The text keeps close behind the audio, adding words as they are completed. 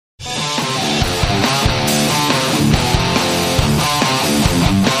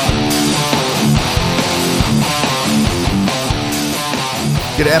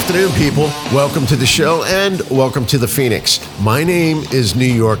Good afternoon, people. Welcome to the show and welcome to the Phoenix. My name is New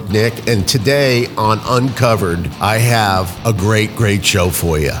York Nick, and today on Uncovered, I have a great show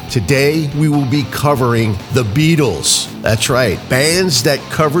for you. Today, we will be covering the Beatles. That's right, bands that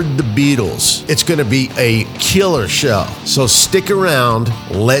covered the Beatles. It's going to be a killer show, so stick around.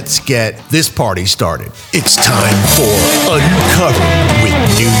 Let's get this party started. It's time for Uncovered with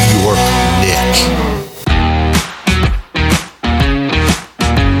New York Nick.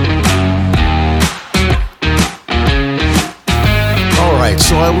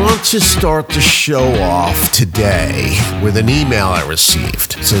 So I want to start the show off today with an email I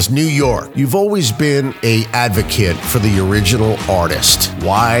received. It says, New York, you've always been an advocate for the original artist.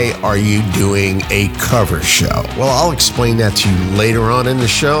 Why are you doing a cover show? Well, I'll explain that to you later on in the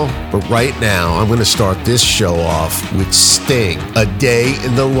show, but right now I'm going to start this show off with Sting, A Day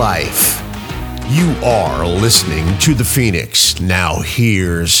in the Life. You are listening to The Phoenix. Now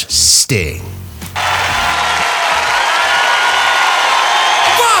here's Sting.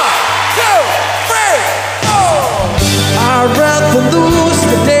 I'd rather lose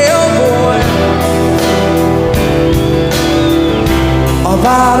the day, oh boy,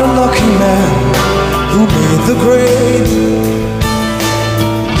 about a lucky man who made the grade.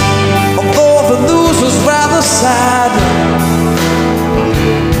 Although the news was rather sad,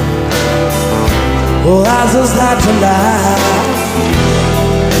 well, I just had to laugh.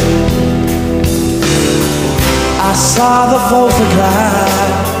 I saw the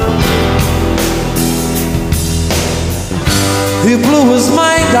photograph. He blew his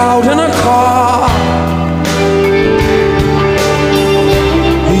mind out in a car.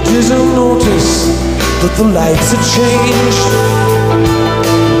 He didn't notice that the lights had changed.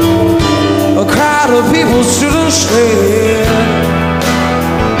 A crowd of people stood and stared.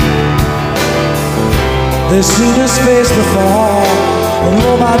 They'd seen his face before, and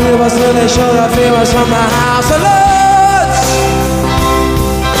nobody was really sure that he was from the House of Lords.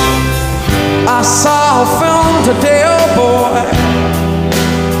 I saw a film today, oh boy.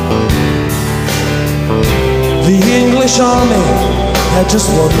 The English army had just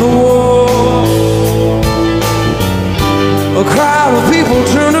won the war. A crowd of people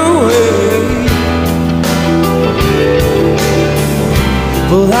turned away,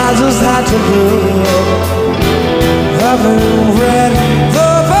 but I just had to look, having read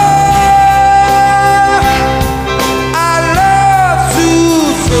the book I love to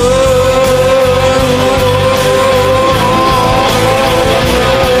serve.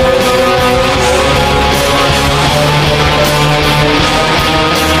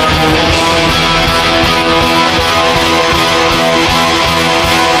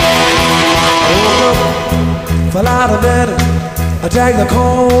 Fell out of bed, I dragged the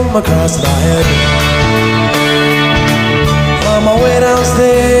comb across my head. On my way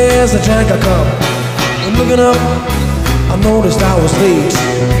downstairs, I drank a cup, and looking up, I noticed I was late.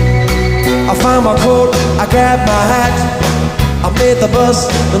 I found my coat, I grabbed my hat, I made the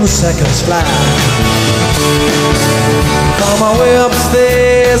bus in the seconds flat. Found my way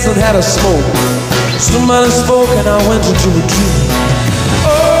upstairs and had a smoke. Somebody spoke and I went into a dream.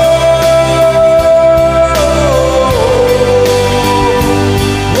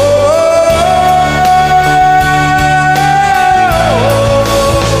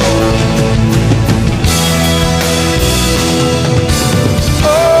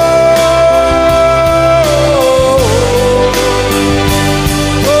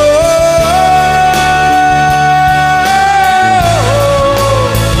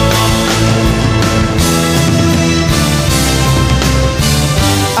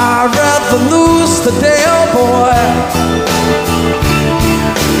 Today, oh boy,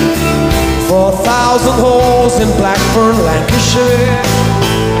 4,000 holes in Blackburn, Lancashire.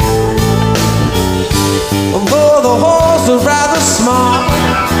 Although the holes are rather small,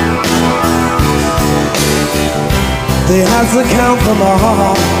 they had to count them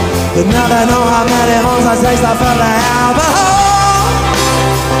all. But now they know how many holes I takes I felt I have a hole.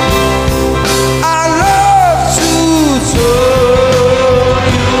 I love to touch.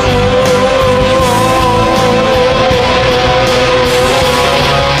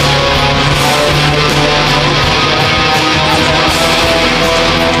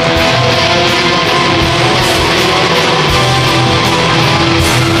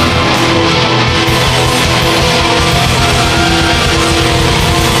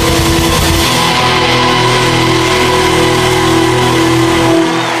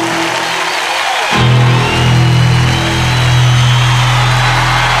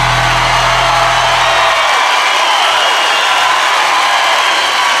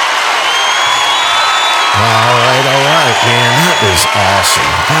 awesome.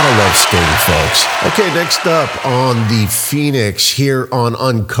 Gotta love Sting, folks. Okay, next up on the Phoenix here on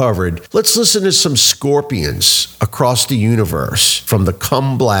Uncovered, let's listen to some Scorpions, Across the Universe, from the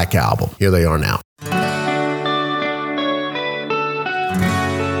Come Black album. Here they are now.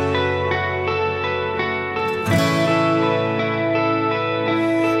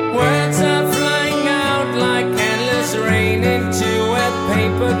 Words are flying out like endless rain into a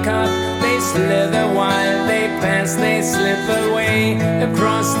paper cup. They slither while they pass, they slip away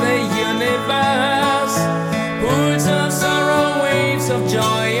across the universe. Pools of sorrow, waves of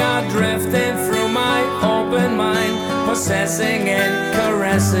joy are drifting through my open mind, possessing and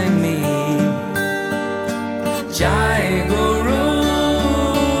caressing me. Jai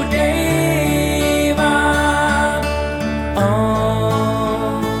Guru Deva.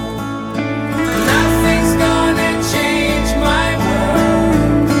 Oh, nothing's gonna change my world.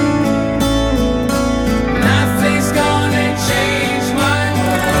 Nothing's gonna change my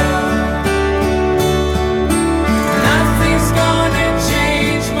world. Nothing's gonna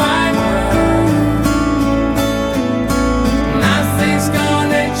change my world. Nothing's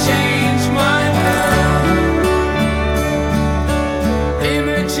gonna change my world.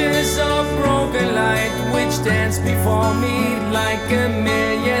 Images of broken light which dance before me like a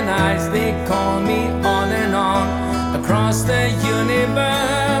million eyes. They call me on and on across the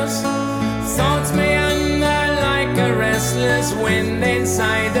universe. Thoughts meander like a restless wind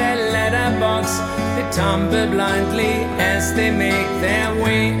inside a letterbox. They tumble blindly as they make their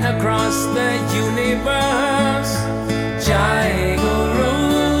way across the universe. Jai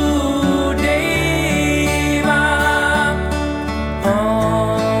Guru Deva.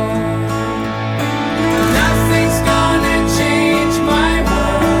 Oh, nothing's gonna change my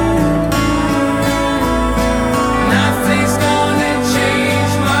world. Nothing's gonna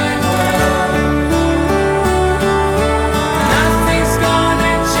change my world. Nothing's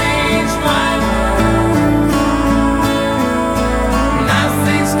gonna change my world.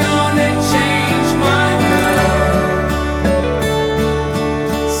 Nothing's gonna change my world.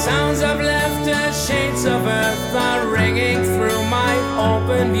 Sounds of laughter, shades of earth are ringing through my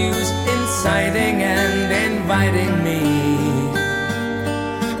open views, inciting and inviting me.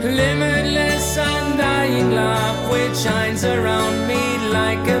 Limitless undying love which shines around me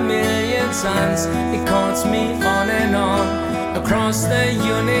like a million suns. It calls me on and on across the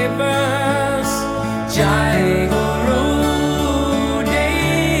universe. Jai Guru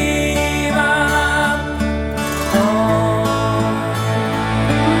Deva. Oh,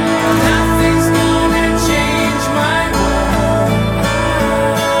 nothing's gonna change my world.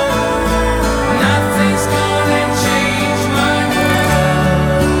 Nothing's gonna change my world.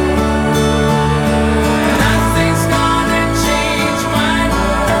 Nothing's gonna change my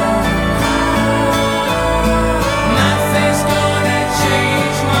world. Nothing's gonna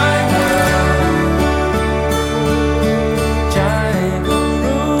change my world. Jai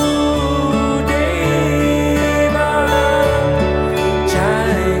Guru Deva.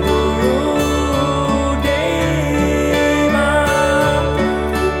 Jai Guru Deva.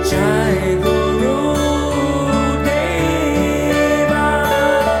 Jai Guru Deva.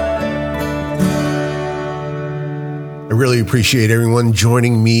 I really appreciate everyone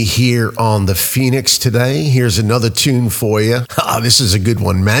joining me here on the Phoenix today. Here's another tune for you. This is a good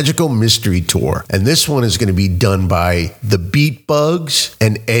one, Magical Mystery Tour. And this one is going to be done by the Beat Bugs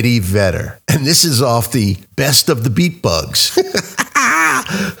and Eddie Vedder. And this is off the Best of the Beat Bugs.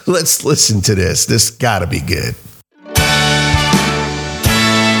 Let's listen to this. This gotta be good.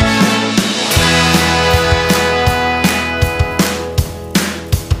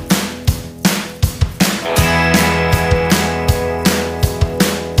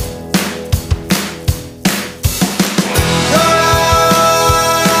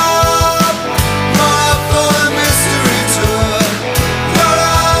 Roll up for a mystery tour.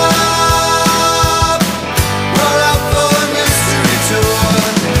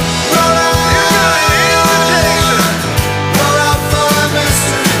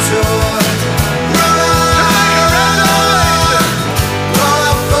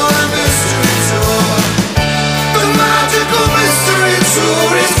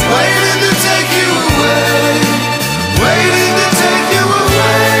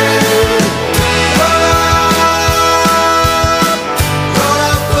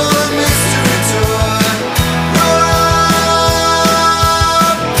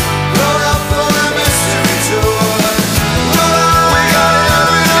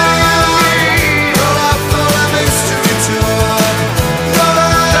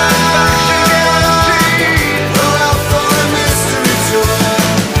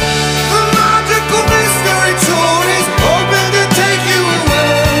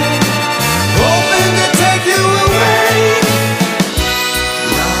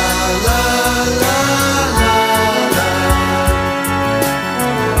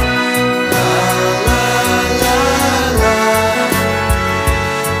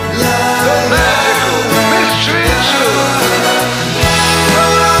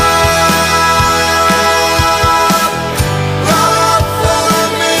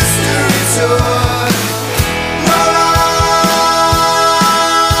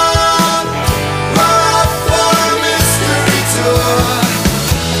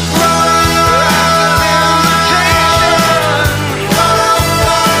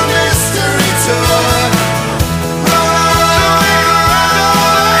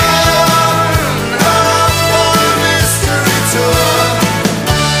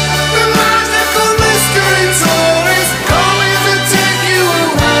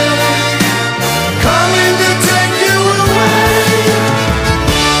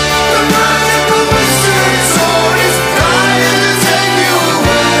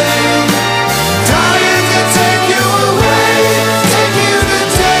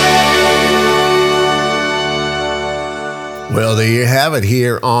 you have it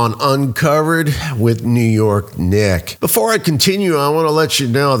here on Uncovered with New York Nick. Before I continue, I want to let you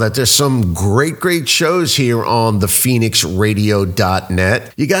know that there's some great shows here on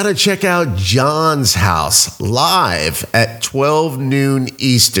thephoenixradio.net. You got to check out John's House live at 12 noon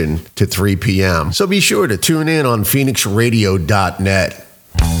Eastern to 3 p.m. So be sure to tune in on phoenixradio.net.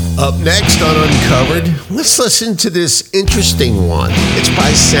 Up next on Uncovered, let's listen to this interesting one. It's by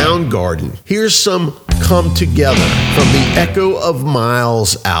Soundgarden. Here's some Come Together from the Echo of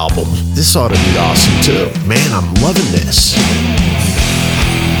Miles album. This ought to be awesome too. Man, I'm loving this.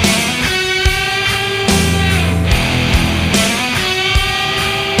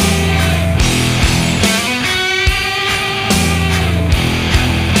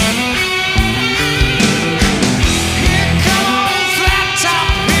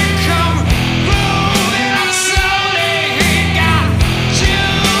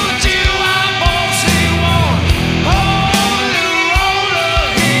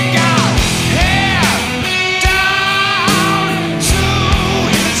 Down to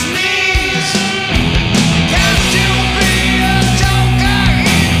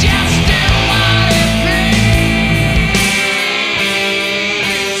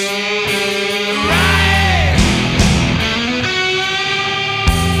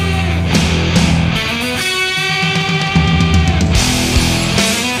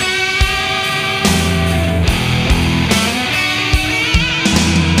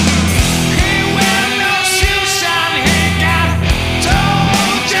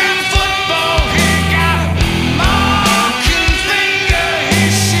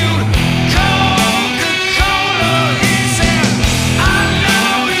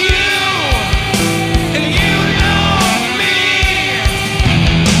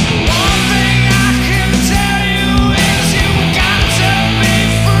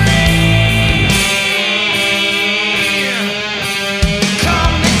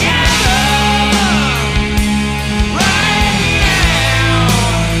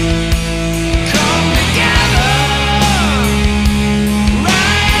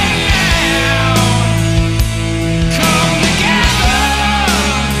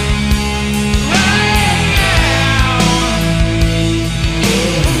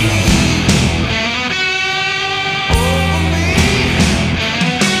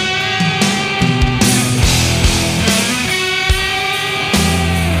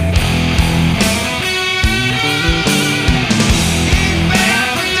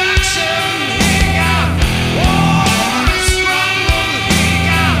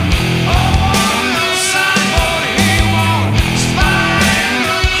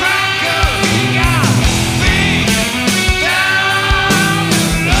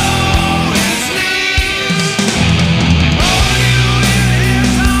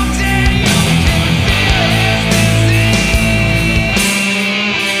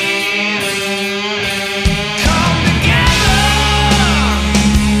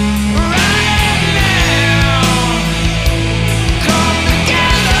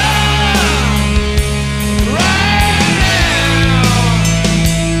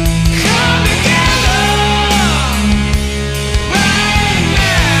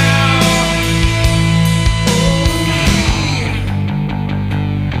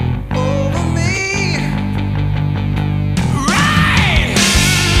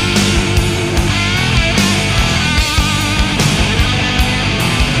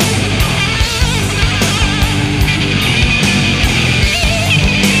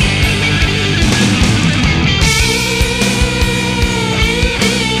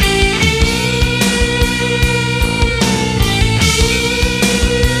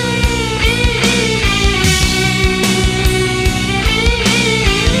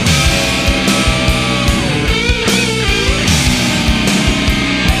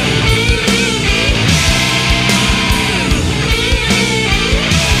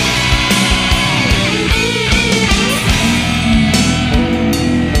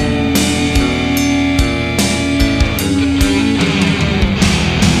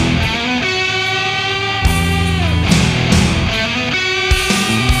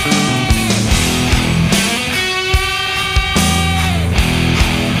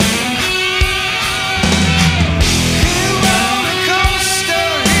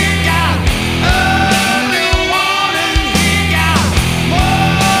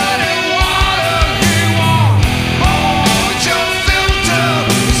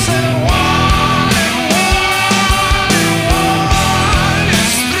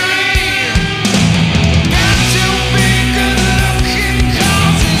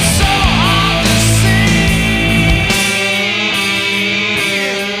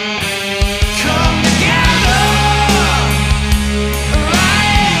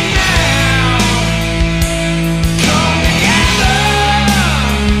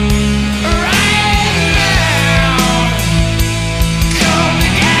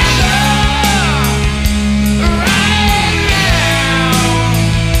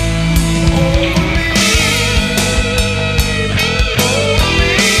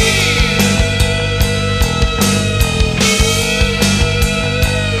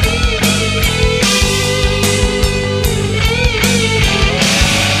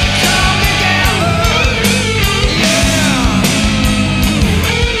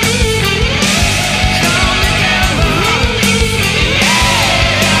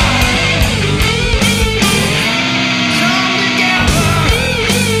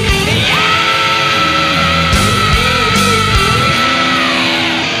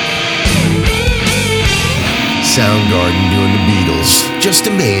Soundgarden doing the Beatles. Just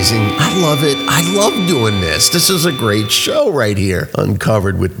amazing. I love it. I love doing this. This is a great show right here,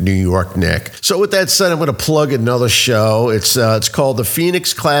 Uncovered with New York Nick. So with that said, I'm going to plug another show. It's called the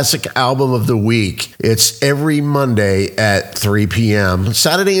Phoenix Classic Album of the Week. It's every Monday at 3 p.m.,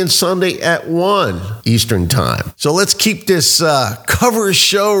 Saturday and Sunday at 1 Eastern Time. So let's keep this cover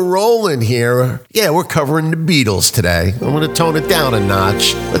show rolling here. Yeah, we're covering the Beatles today. I'm going to tone it down a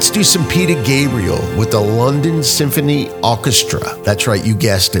notch. Let's do some Peter Gabriel with the London Symphony Orchestra. That's right, you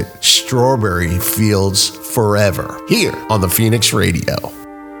guessed it. Strawberry Fields Forever. Here on the Phoenix Radio.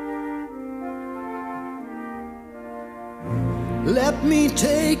 Let me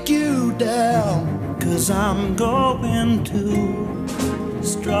take you down, 'cause I'm going to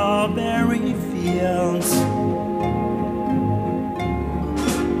strawberry fields.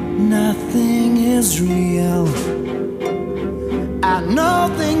 Nothing is real, and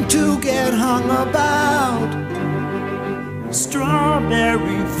nothing to get hung about.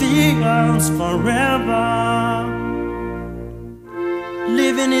 Strawberry fields forever.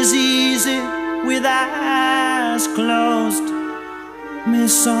 Living is easy with eyes closed.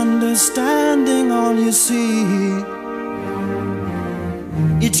 Misunderstanding all you see.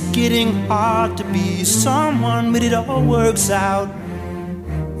 It's getting hard to be someone, but it all works out.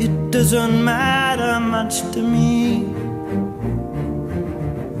 It doesn't matter much to me.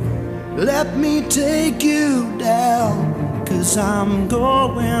 Let me take you down, 'cause I'm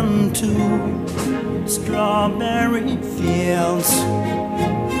going to strawberry fields.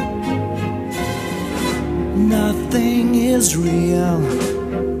 Nothing is real,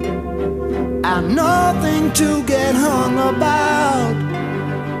 and nothing to get hung about.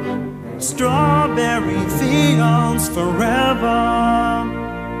 Strawberry fields forever.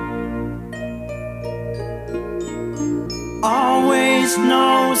 Always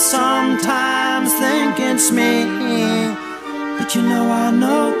know, sometimes think it's me, but you know I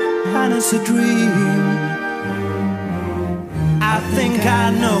know, and it's a dream. I think I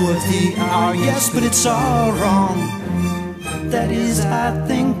know of the hour, yes, but it's all wrong. That is, I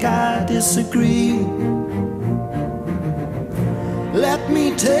think I disagree. Let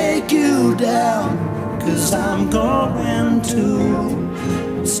me take you down, 'cause I'm going to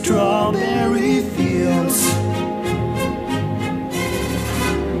strawberry fields.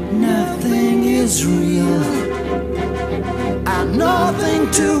 Nothing is real, and nothing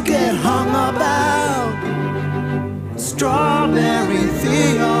to get hung about. Strawberry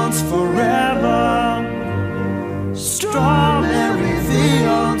fields forever. Strawberry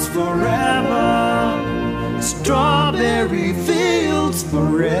fields forever. Strawberry fields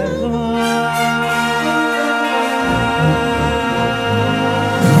forever.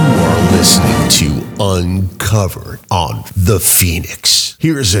 You are listening to Uncovered on The Phoenix.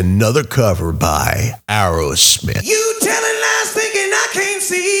 Here's another cover by Aerosmith. You telling lies thinking I can't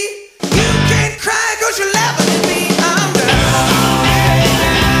see. You can't cry 'cause you're laughing at me. I'm down.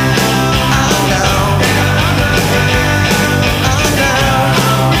 I'm down. I'm down.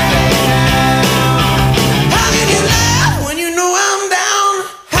 How can you laugh when you know I'm down?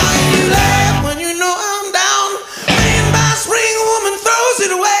 How can you laugh when you know I'm down? Rain by spring, a woman throws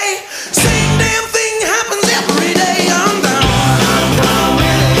it away. Same damn thing happens every day. I'm down.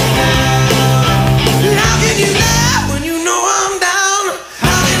 How can you laugh when you know I'm down?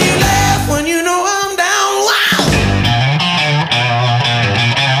 How can you laugh when you know I'm down? Wow!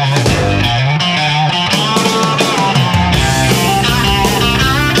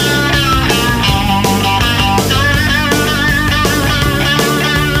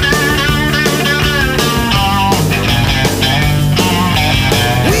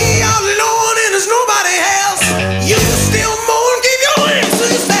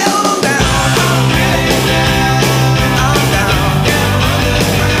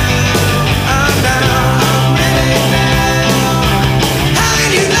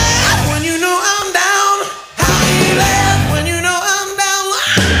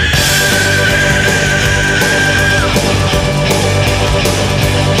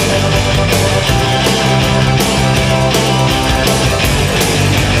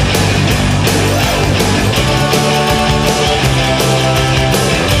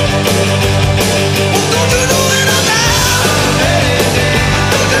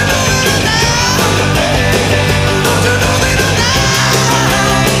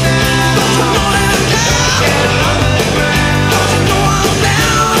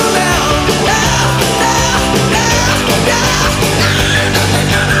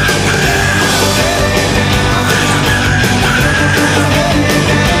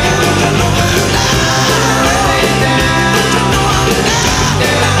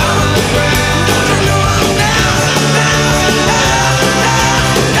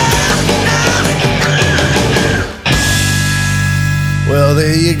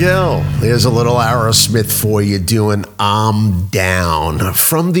 go. There's a little Aerosmith for you doing I'm Down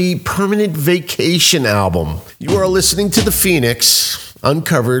from the Permanent Vacation album. You are listening to The Phoenix,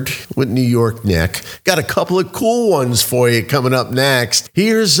 Uncovered with New York Nick. Got a couple of cool ones for you coming up next.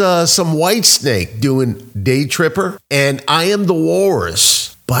 Here's some Whitesnake doing Day Tripper and I Am the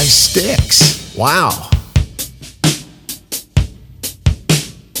Walrus by Styx. Wow.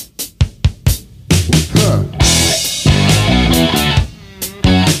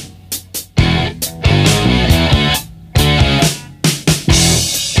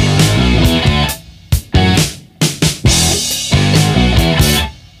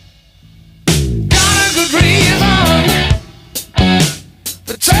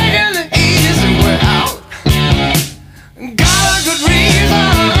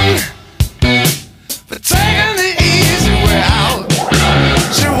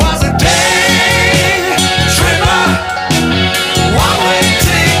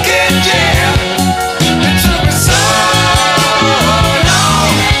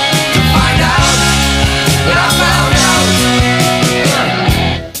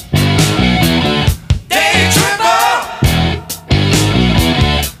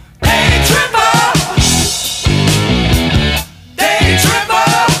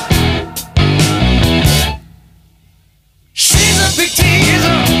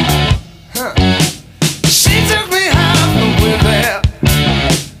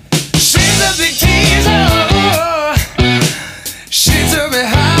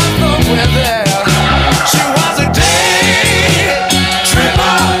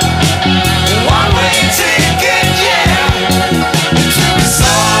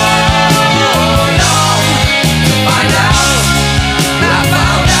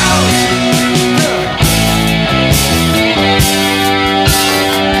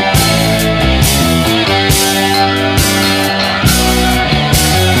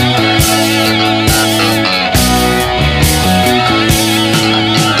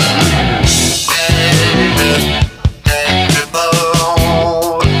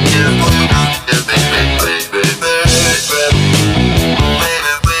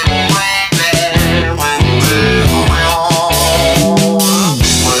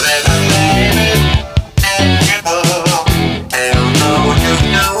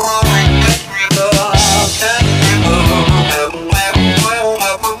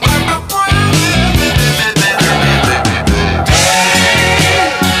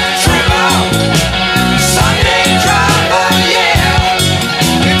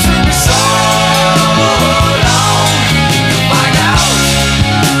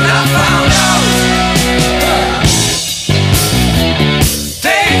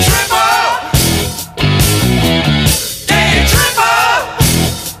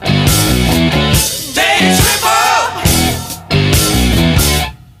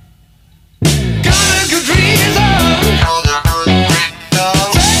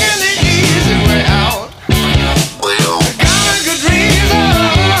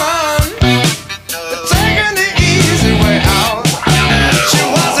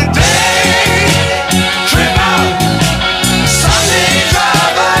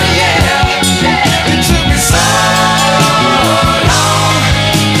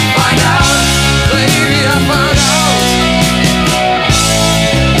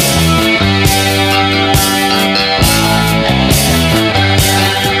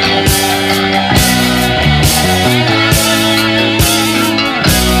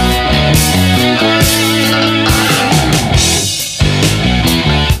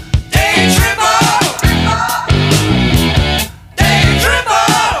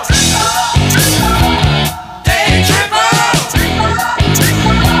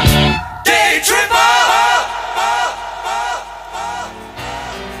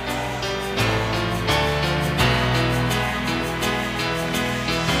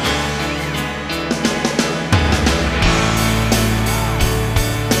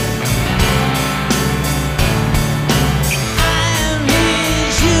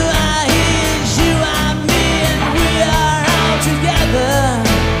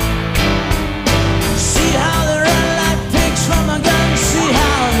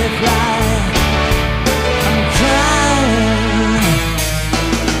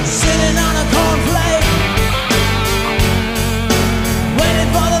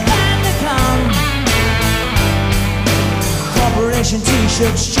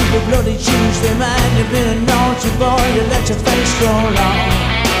 T-shirt, stupid bloody Tuesday man. You've been a naughty boy, you let your face grow long.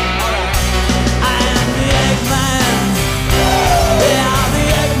 I am the Eggman, yeah, I'm the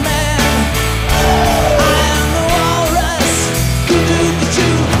Eggman. I am the walrus,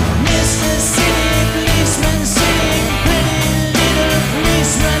 doo-doo-doo-doo. Mr. City Policeman, sitting pretty little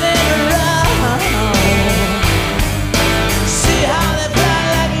policeman.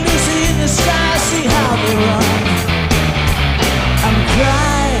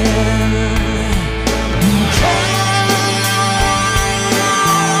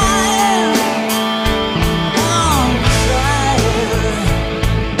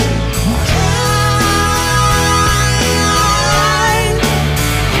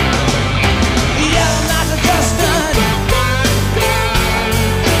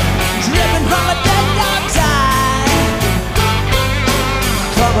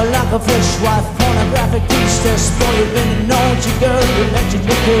 like a fresh wife, pornographic priestess. Boy, you've been a naughty girl, you let your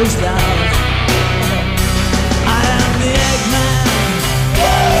nipples down. I am the Eggman.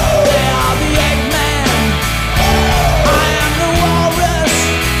 They are the Eggman. I am the walrus.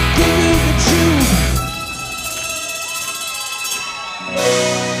 Give you the tube.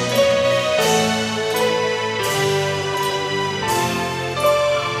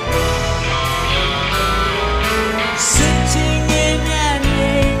 Sitting in an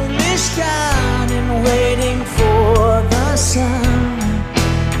English town and waiting for the sun.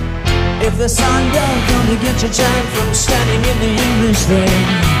 If the sun don't come to get your time from standing in the English rain.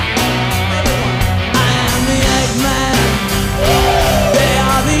 I am the Eggman. They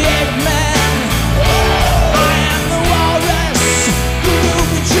are the Eggman. I am the walrus.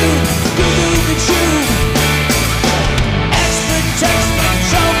 Goo-goo-ga-choo, goo-goo-ga-choo. Expert textbook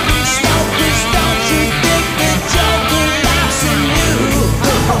choking smokers, don't you think the Joker laughs at you?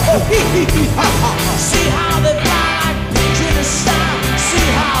 See how they fly like pigs in a sty. See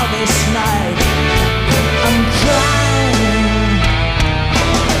how they slide. I'm crying.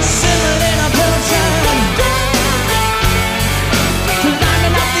 Sitting in a pilgrim,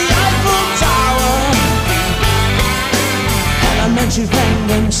 climbing up the Eiffel Tower. Elementary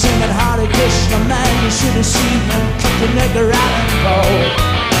banging, singing Hare Krishna, man. You should have seen him kick the nigger out and go.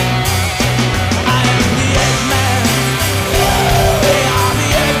 I am the Eggman. They are the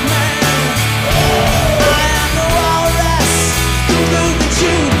Eggman. I am the walrus.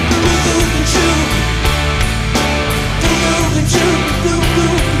 Goo-goo-ga-choo, goo-goo-ga-choo. Goo-goo-ga-choo,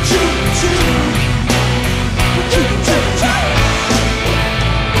 goo-goo-ga-choo-choo. Goo-goo-ga-choo-choo.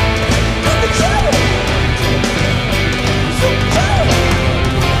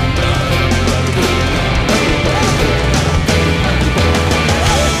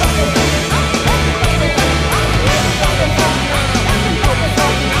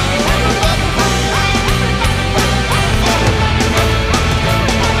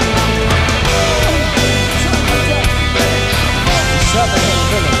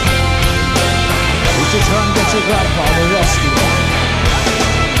 You should run, get your grandfather rescued.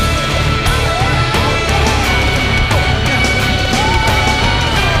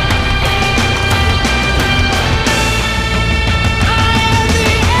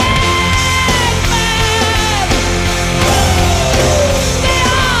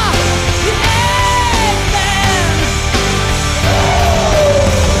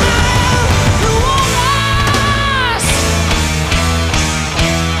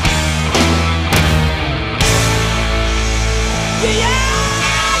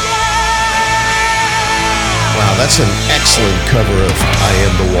 That's an excellent cover of I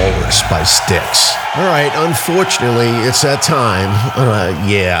Am the Walrus by Styx. All right, unfortunately, it's that time.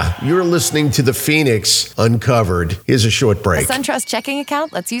 Yeah, you're listening to The Phoenix Uncovered. Here's a short break. A SunTrust checking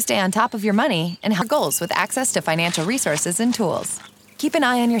account lets you stay on top of your money and have goals with access to financial resources and tools. Keep an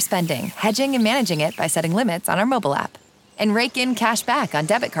eye on your spending, hedging and managing it by setting limits on our mobile app. And rake in cash back on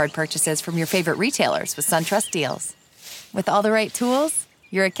debit card purchases from your favorite retailers with SunTrust deals. With all the right tools,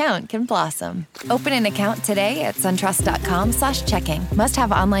 your account can blossom. Open an account today at suntrust.com/checking. Must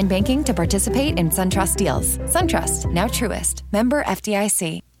have online banking to participate in SunTrust deals. SunTrust, now Truist. Member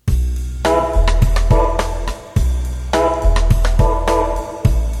FDIC.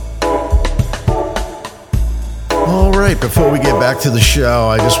 All right, before we get back to the show,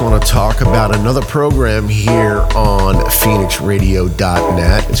 I just want to talk about another program here on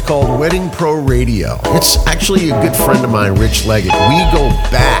PhoenixRadio.net. It's called Wedding Pro Radio. It's actually a good friend of mine, Rich Leggett. We go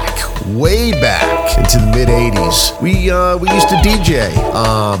back, way back into the mid-'80s. We used to DJ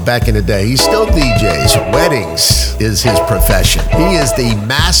back in the day. He still DJs. Weddings is his profession. He is the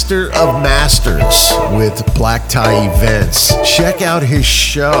master of masters with Black Tie Events. Check out his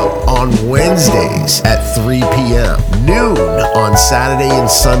show on Wednesdays at 3 p.m. noon on Saturday and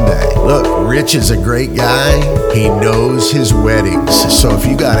Sunday. Look, Rich is a great guy. He knows his weddings. So if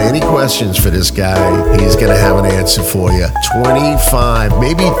you got any questions for this guy, he's going to have an answer for you. 25,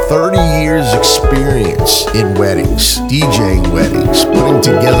 maybe 30 years experience in weddings, DJing weddings, putting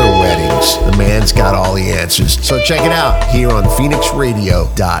together weddings. The man's got all the answers. So check it out here on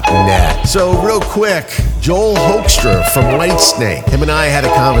PhoenixRadio.net. So real quick, Joel Hoekstra from Whitesnake. Him and I had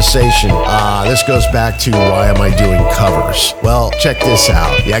a conversation. This goes back to why am I doing covers? Well, check this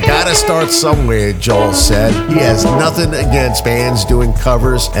out. You gotta start somewhere, Joel said. He has nothing against bands doing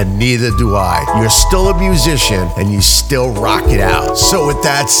covers, and neither do I. You're still a musician, and you still rock it out. So with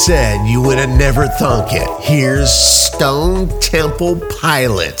that said, you would have never thunk it. Here's Stone Temple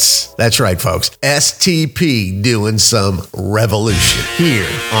Pilots. That's right, folks. STP doing some revolution here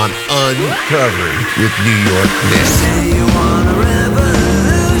on Uncovered with New York Nick. Say you want a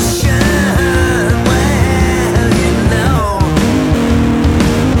revolution.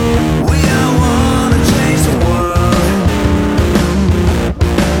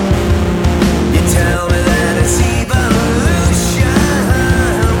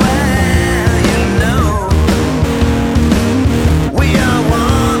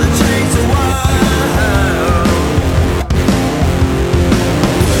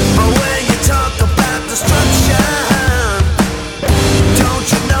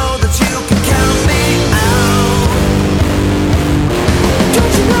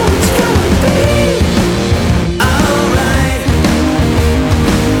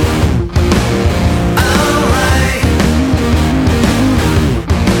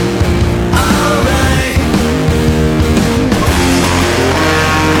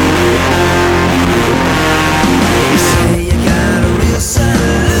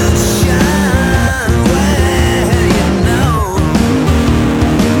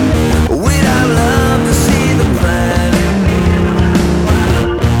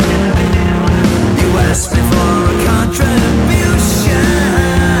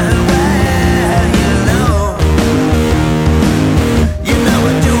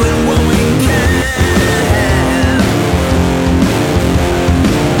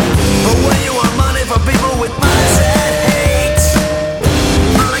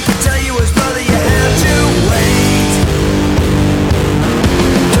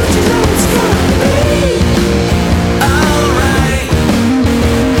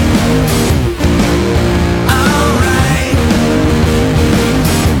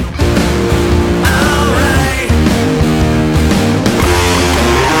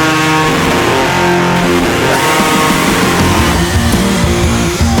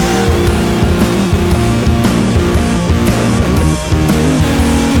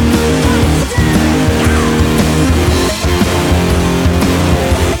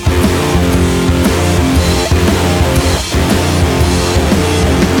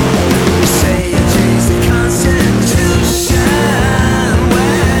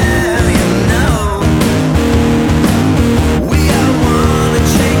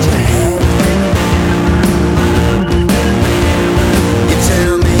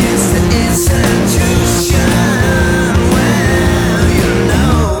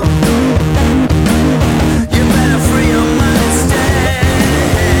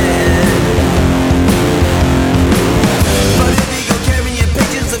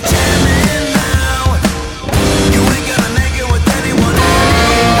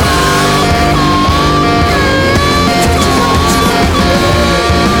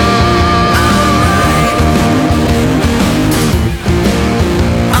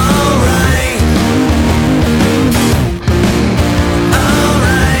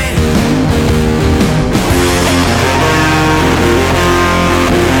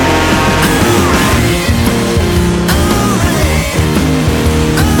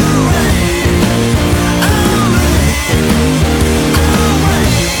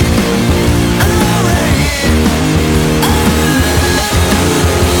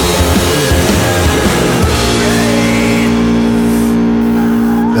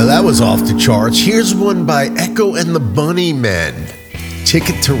 was off the charts. Here's one by Echo and the Bunnymen,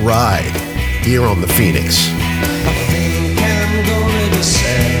 Ticket to Ride, here on the Phoenix. I think I'm gonna be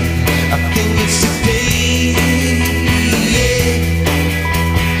sad. I think it's today. Yeah.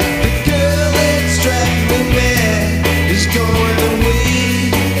 The girl that's driving me mad is going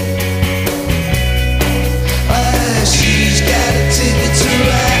away. She's got a ticket to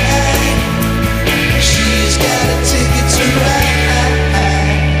ride. She's got a ticket to ride.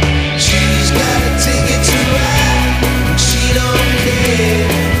 She's got a ticket to ride. She don't care.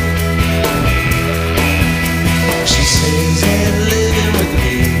 She says that living with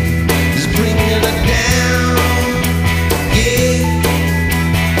me is bringing her down. Yeah,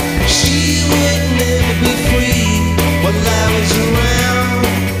 she would never be free while I was around.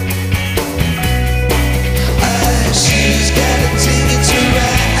 She's got a ticket to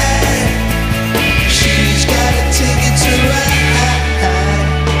ride. She's got a ticket to ride.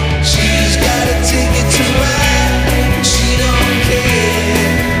 She's got a ticket to ride. She don't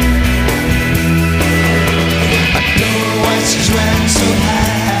care. I don't know why she's riding so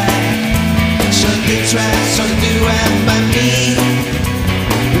high. Something tries to do right by me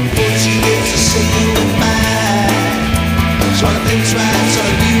before she gets to say goodbye. Something tries to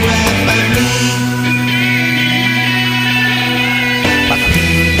do right by me. I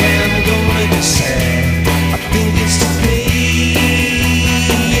think I'm gonna be sad. I think it's today.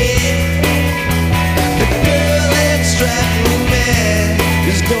 Yeah. The girl that's driving me mad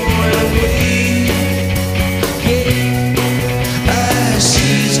is going away.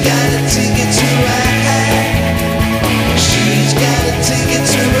 She's got a ticket to ride. She's got a ticket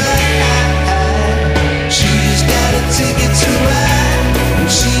to ride. She's got a ticket to ride. And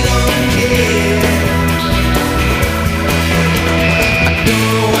she don't care. I don't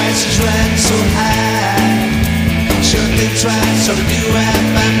know why she's riding so high. Sure they tried so to do right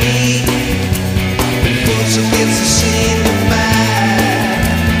by me before she gets to say goodbye.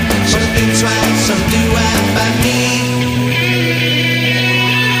 Sure they tried so to do right by me.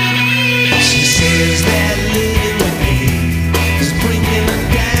 She says that living with me is bringing her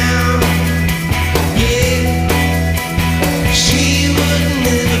down. Yeah, she would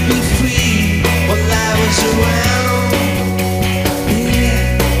never be free while I was around. Yeah,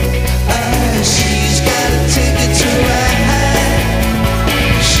 she's got a ticket to ride.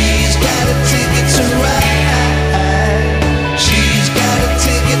 She's got a ticket to ride. She's got a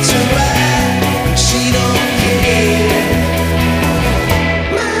ticket to ride. She don't care.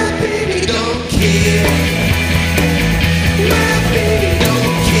 My baby don't care. My baby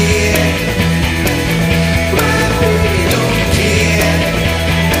don't care. My baby don't care.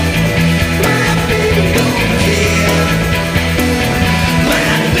 My baby don't care.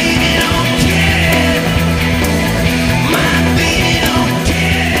 My baby don't care. My baby don't care.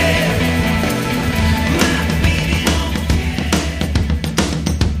 My baby don't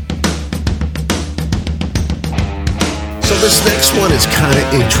So this next one is kind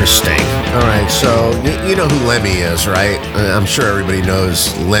of interesting. All right, so you know who Lemmy is, right? I'm sure everybody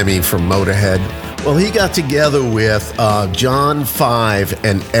knows Lemmy from Motorhead. Well, he got together with John Five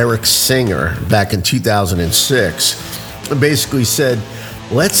and Eric Singer back in 2006 and basically said,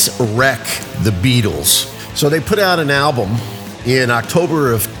 let's wreck the Beatles. So they put out an album in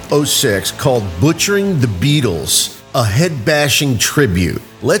October of 06 called Butchering the Beatles, a head-bashing tribute.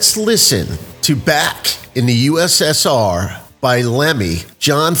 Let's listen to Back in the USSR by Lemmy,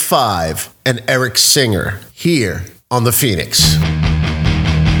 John Five, and Eric Singer here on the Phoenix. Flew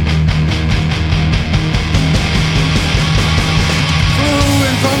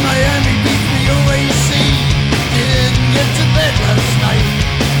in from Miami Beach, the OAC. Didn't get to bed last night.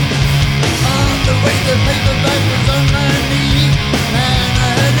 On the way, the paperback was on my knee. Man,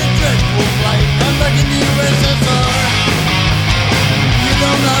 I had a dreadful flight. I'm back in the USSR. You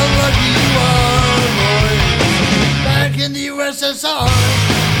don't know how lucky you are, boy. Back in the USSR.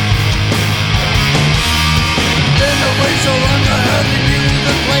 Been away so long, I hardly knew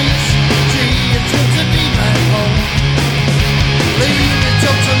the place. Gee, it's good to be back home. Leave it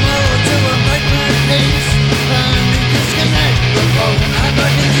till tomorrow to write my case. Time to disconnect the phone. I'm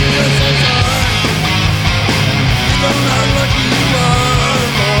back in the USSR. You don't know how lucky you are,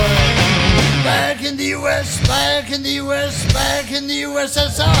 boy. Back in the US, back in the US, back in the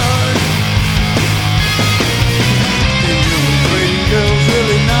USSR. You pretty girls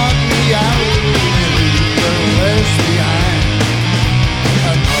really knock me out. Really left behind.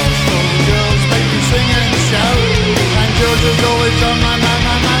 And all those girls make me sing and shout. And Georgia's always on my mind.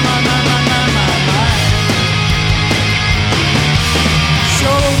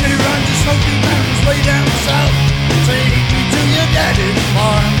 Show me around your smoky mountains way down south. Take me to your daddy's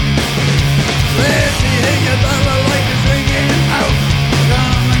farm. Let me hear your battle like it's ringing out.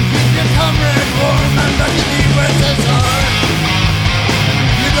 Come and keep your comrade warm and back in the USSR.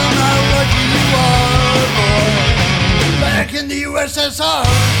 You don't know how lucky you are, boy. Back in the USSR.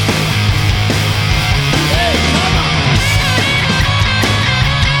 Hey, come on.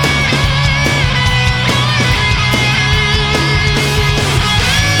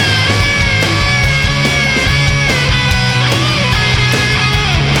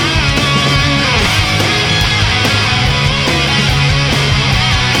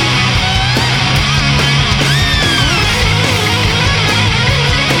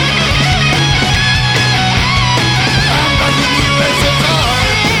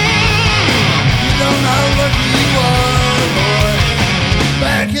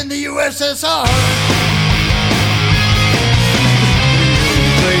 USSR.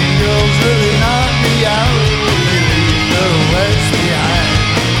 Pretty girls really knock me out. They leave the West behind.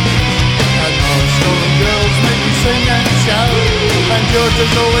 And all stolen girls make me sing and shout. And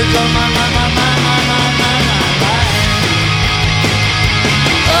Georgia's always on my mind.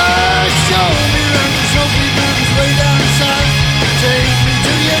 Oh, show me around the Smoky Mountains way down south. Take me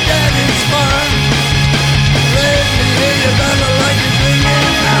to your daddy's farm. Let me hear your battle like it's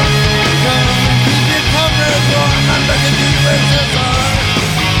ringing out. Come and keep your comrades warm. I'm back in the USSR.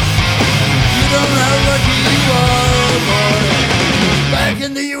 You don't know how lucky you are, boy. Back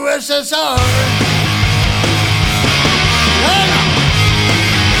in the USSR. Hang on.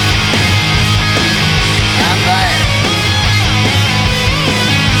 I'm back.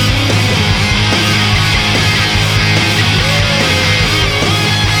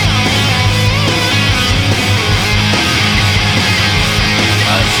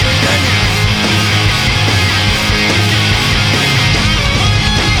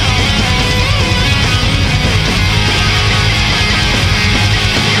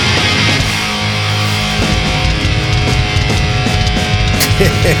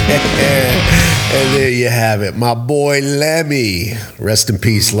 And there you have it, my boy Lemmy. Rest in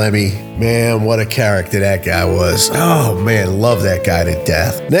peace, Lemmy. Man, what a character that guy was. Oh man, love that guy to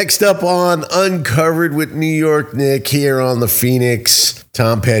death. Next up on Uncovered with New York Nick here on the Phoenix,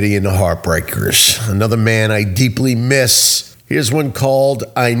 Tom Petty and the Heartbreakers. Another man I deeply miss. Here's one called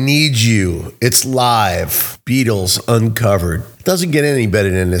I Need You. It's live. Beatles Uncovered. Doesn't get any better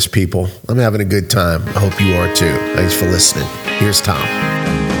than this, people. I'm having a good time. I hope you are too. Thanks for listening. Here's Tom.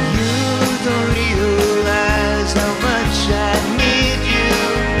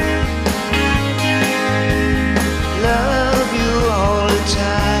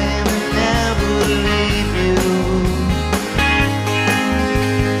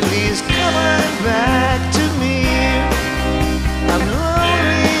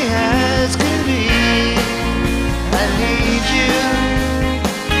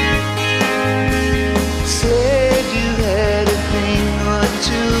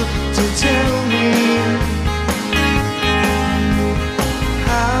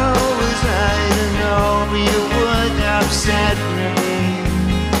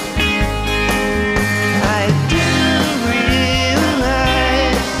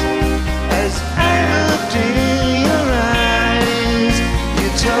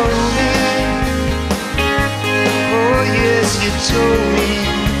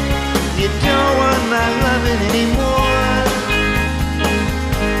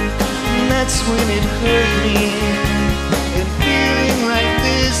 When it hurt me, and feeling like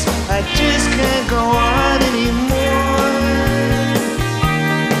this, I just can't go on anymore.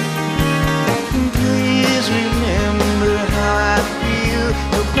 Please remember how I feel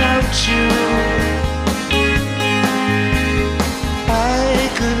about you. I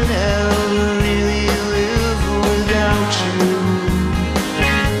could never really live without you.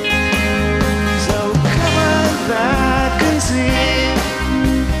 So come on back and see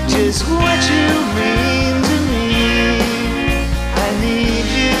just what you mean to me. I need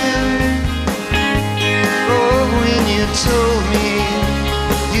you. Oh, when you told me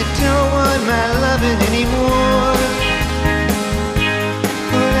you don't want my loving anymore,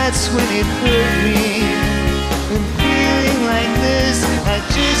 well, that's when it hurt me. And feeling like this, I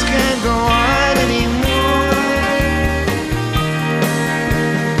just can't go on anymore.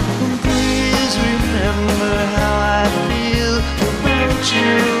 Please remember how I feel about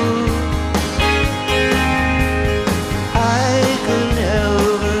you.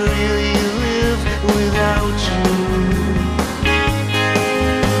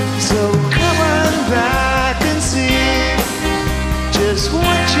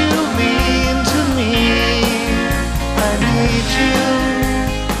 What you mean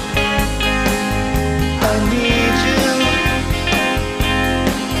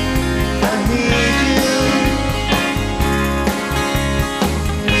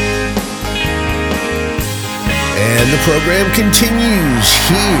program continues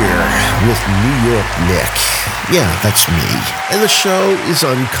here with New York Nick. Yeah, that's me. And the show is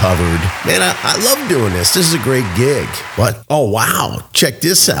Uncovered. Man, I love doing this. This is a great gig. But, oh wow, check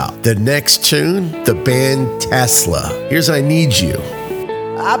this out. The next tune, the band Tesla. Here's I Need You.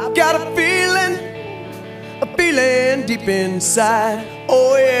 I've got a feeling deep inside.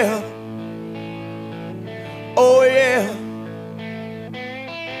 Oh yeah, oh yeah.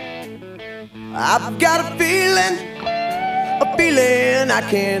 I've got a feeling I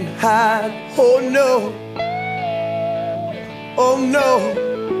can't hide. Oh no, oh no,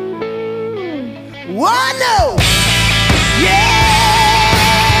 oh no, yeah,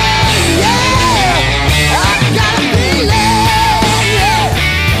 yeah. I've got a feeling, yeah.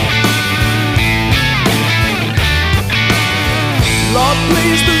 Lord,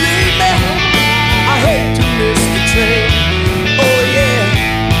 please believe me, I hate to miss the train. Oh yeah.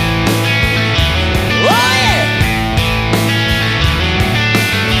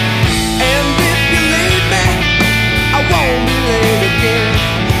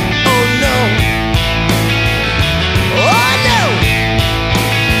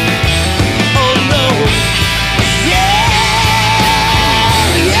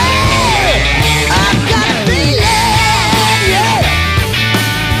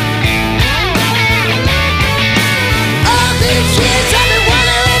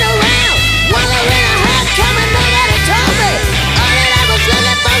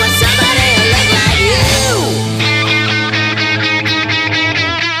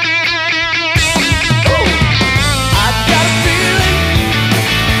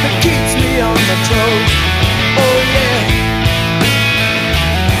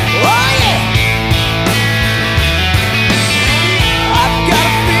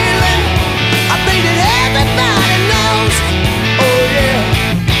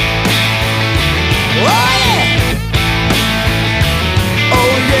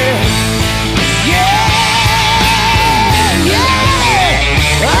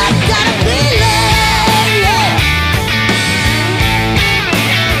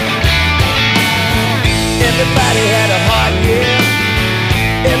 Everybody had a hard year.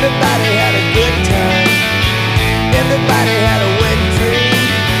 Everybody had a good time. Everybody had a wet dream.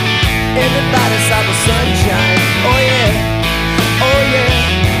 Everybody saw the sunshine. Oh yeah, oh yeah,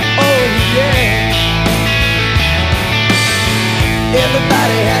 oh yeah.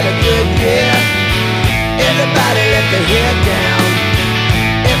 Everybody had a good year. Everybody let their hair down.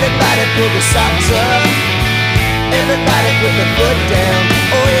 Everybody pulled the socks up. Everybody put their foot down.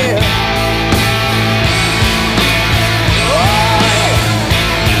 Oh yeah.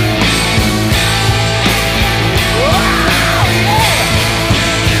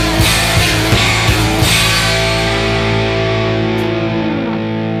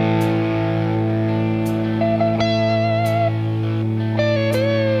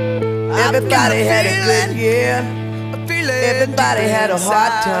 Everybody had a good year. Everybody had a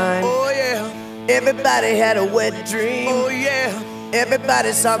hard time. Oh yeah. Everybody had a wet dream. Oh yeah.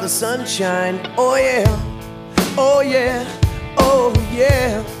 Everybody saw the sunshine. Oh yeah. Oh yeah. Oh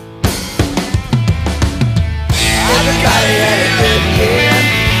yeah. Everybody had a good year.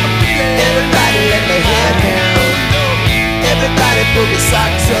 Everybody let their hair down. Everybody pulled the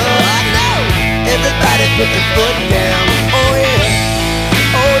socks up. Everybody put their foot down. Oh yeah.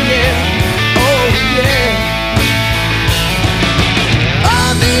 Oh yeah. Oh yeah.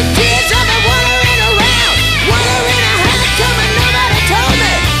 All these kids have been wandering around, wondering how come nobody told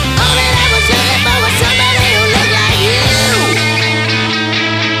me. All that I was looking for was somebody who looked like you.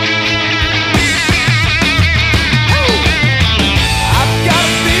 I've got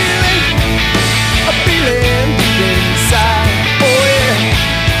a feeling deep inside. Oh yeah. Oh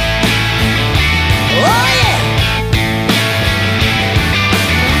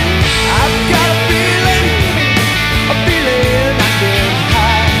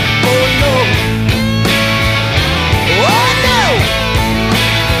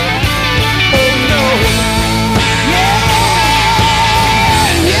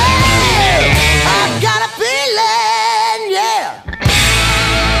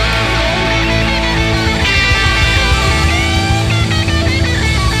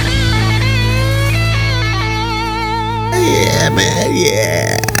yeah. Man,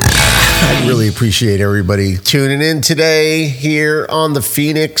 yeah. I really appreciate everybody tuning in today here on the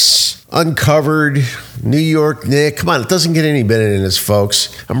Phoenix Uncovered New York Nick. Come on, it doesn't get any better than this,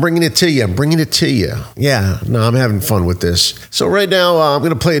 folks. I'm bringing it to you. Yeah, no, I'm having fun with this. So right now, I'm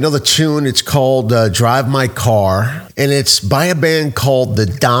going to play another tune. It's called Drive My Car, and it's by a band called The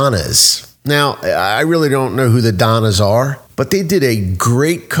Donnas. Now, I really don't know who the Donnas are, but they did a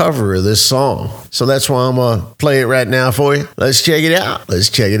great cover of this song. So that's why I'm going to play it right now for you. Let's check it out. Let's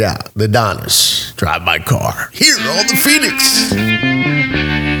check it out. The Donnas, Drive My Car, here on the Phoenix.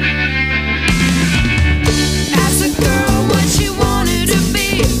 Asked a girl what she wanted to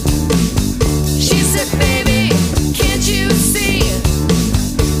be. She said, baby, can't you see?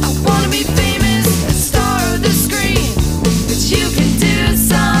 I want to be famous, a star of the screen. But you can do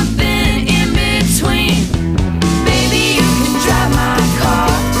something in between. Baby, you can drive my car.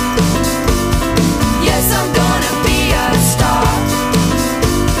 Yes, I'm gonna be a star.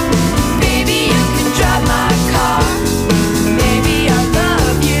 Baby, you can drive my car. Baby, I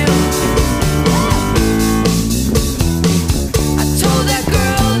love you. I told that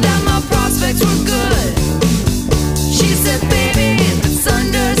girl that my prospects were good. She said, baby, it's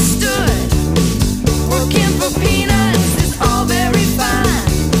understood. Working for peanuts is all very fine,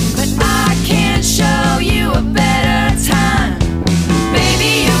 but I can't show you a better time.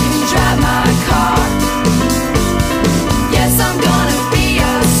 Baby, you can drive my car. Yes, I'm gonna be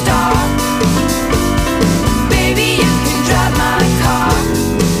a star. Baby, you can drive my car.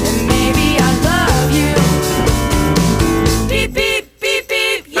 And maybe I love you. Beep, beep, beep,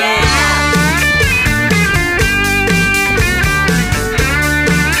 beep, yeah.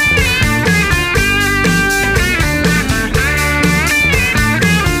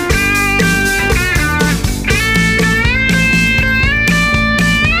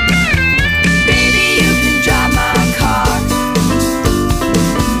 Baby, you can drive my car.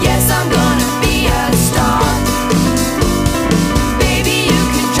 Yes, I'm gonna be a star. Baby, you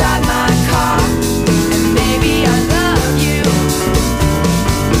can drive my car. And maybe I love you.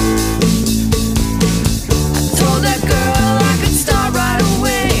 I told that girl I could start right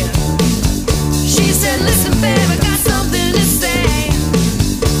away. She said, listen, babe, I got something to say.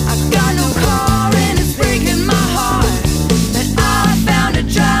 I got no car and it's breaking my heart, but I found a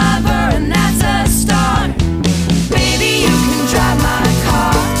driver and that's a start. Baby, you can drive my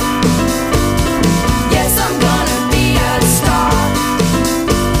car. Yes, I'm gonna be a star.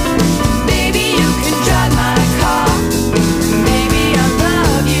 Baby, you can drive my car. Baby, I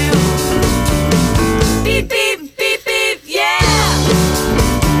love you. Beep, beep, beep, beep, yeah.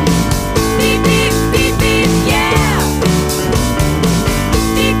 Beep, beep, beep, beep, yeah.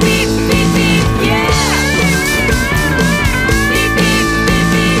 Beep, beep, beep, beep, yeah. Beep, beep, beep,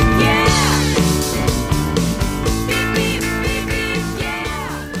 beep, yeah. Beep, beep, beep, beep,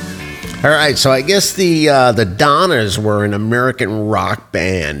 yeah. All right, so I guess the Donnas were an American rock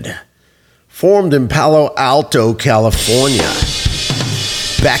band formed in Palo Alto, California,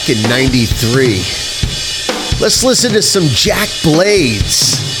 back in '93. Let's listen to some Jack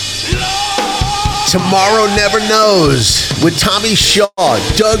Blades. Tomorrow Never Knows with Tommy Shaw,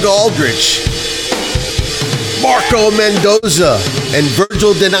 Doug Aldrich, Marco Mendoza, and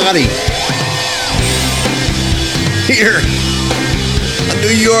Virgil Donati. Here, a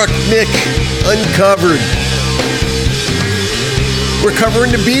New York Nick Uncovered. We're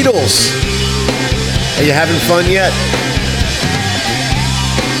covering the Beatles. Are you having fun yet?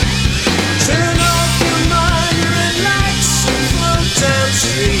 Turn off your mind, relax, and float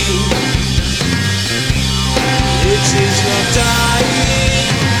downstream. It is not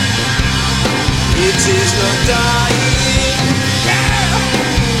dying. It is not dying. Yeah.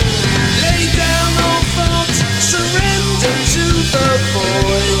 Lay down all thoughts, surrender to the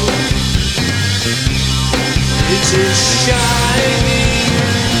void. It is shining.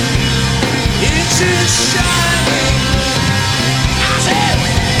 It is shining.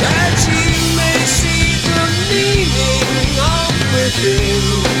 That you may see the meaning of within.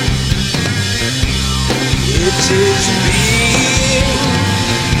 It is being.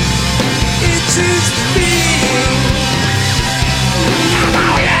 It is being.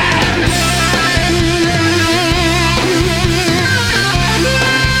 Oh, yeah.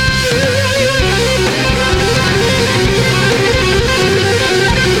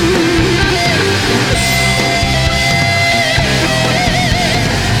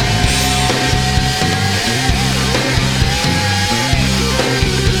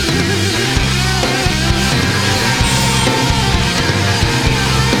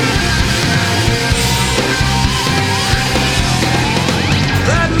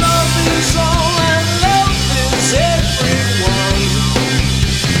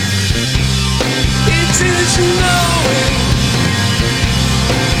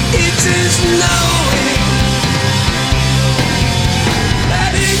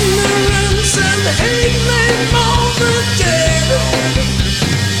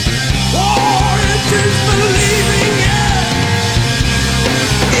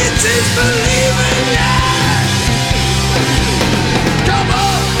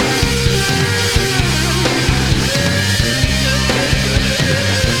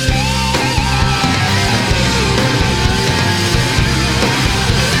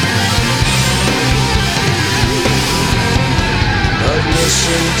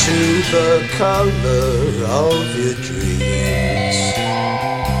 the color of your dreams.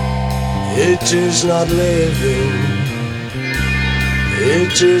 It is not living.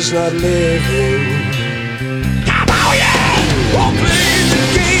 It is not living. Oh yeah! Or play the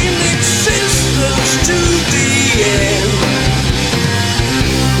game existence to the end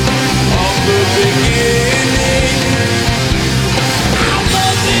of the beginning. Of the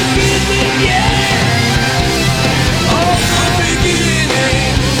beginning, yeah. Of the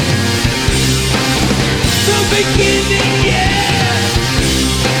beginning. The beginning, yeah.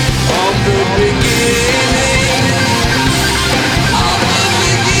 Of the beginning. Of the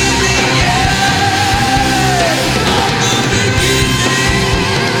beginning, yeah. Of the beginning,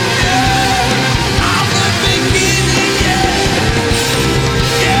 yeah. Of the beginning, yeah.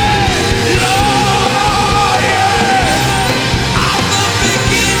 Yeah, Lord, yeah. Of the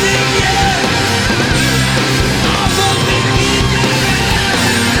beginning, yeah. Of the beginning, yeah.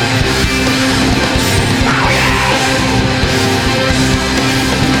 Oh yeah.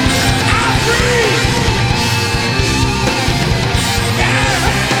 I'm free.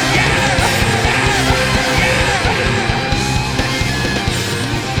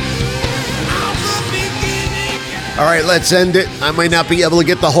 All right, let's end it. I might not be able to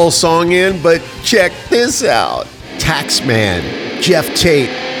get the whole song in, but check this out. Taxman, Jeff Tate,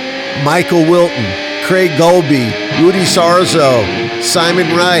 Michael Wilton, Craig Golby, Rudy Sarzo,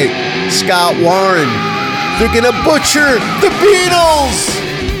 Simon Wright, Scott Warren. They're gonna butcher the Beatles!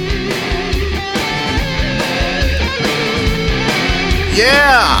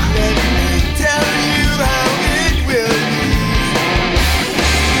 Yeah! Tell you how it will be.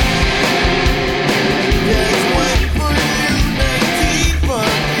 There's one for you, 19 for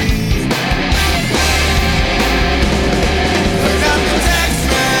me. 'Cause I'm the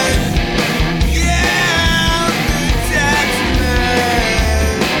taxman. Yeah, I'm the taxman.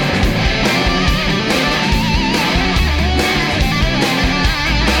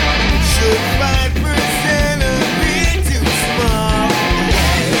 Should 5% be too small?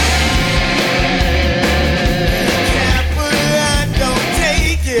 Careful I don't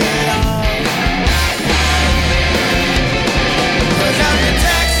take it all. 'Cause I'm the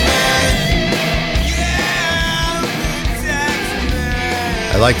taxman. Yeah, I'm the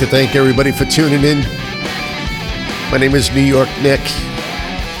taxman. I'd like to thank everybody for tuning in. My name is New York Nick.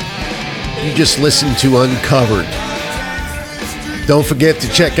 You just listened to Uncovered. Don't forget to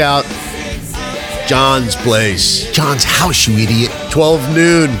check out John's place. John's house, you idiot. 12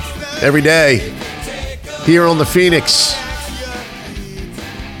 noon every day here on the Phoenix.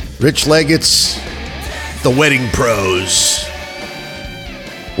 Rich Leggett's The Wedding Pros.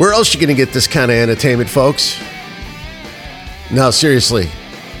 Where else you going to get this kind of entertainment, folks? No, seriously.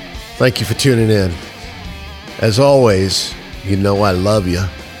 Thank you for tuning in. As always, you know I love you.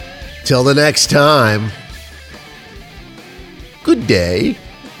 Till the next time, good day.